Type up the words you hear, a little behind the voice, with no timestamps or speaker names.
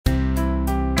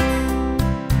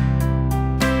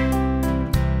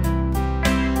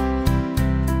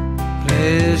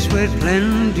blessed with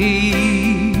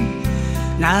plenty,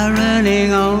 now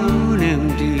running on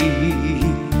empty.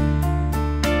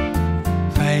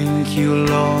 Thank you,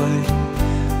 Lord,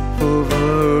 for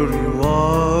the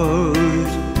reward.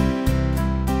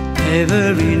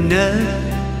 Every nut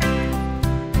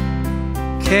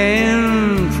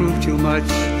can prove too much,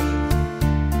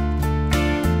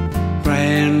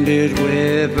 branded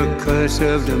with the curse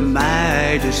of the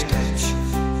Midas touch.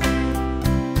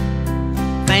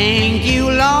 Thank you,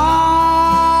 Lord,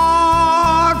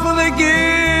 for the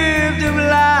gift of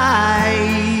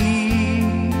life.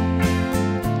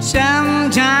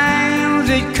 Sometimes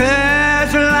it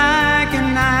cuts like a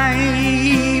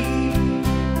knife.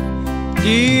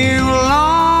 Dear Lord,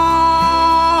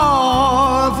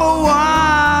 for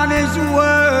what it's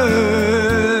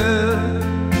worth,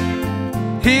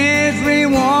 His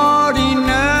reward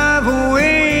enough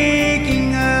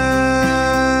waking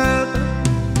up.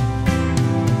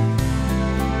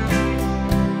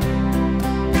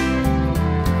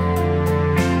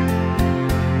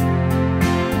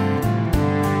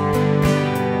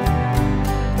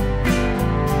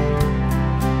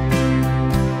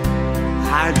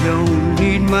 I don't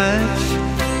need much,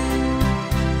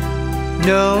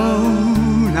 no,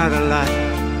 not a lot.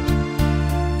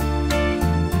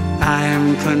 I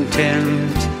am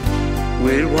content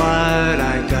with what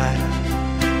I got.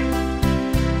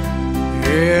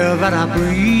 Air that I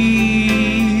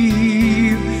breathe,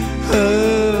 a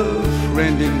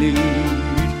friend in need.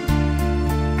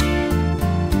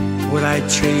 Would I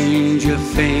change a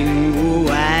thing? Oh,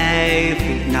 I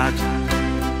think not.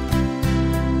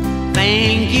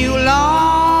 Thank you, Lord,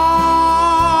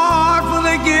 for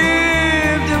the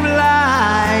gift of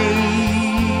life.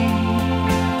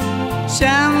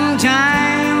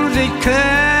 Sometimes it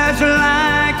cuts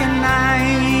like a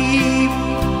knife.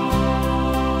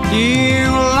 Dear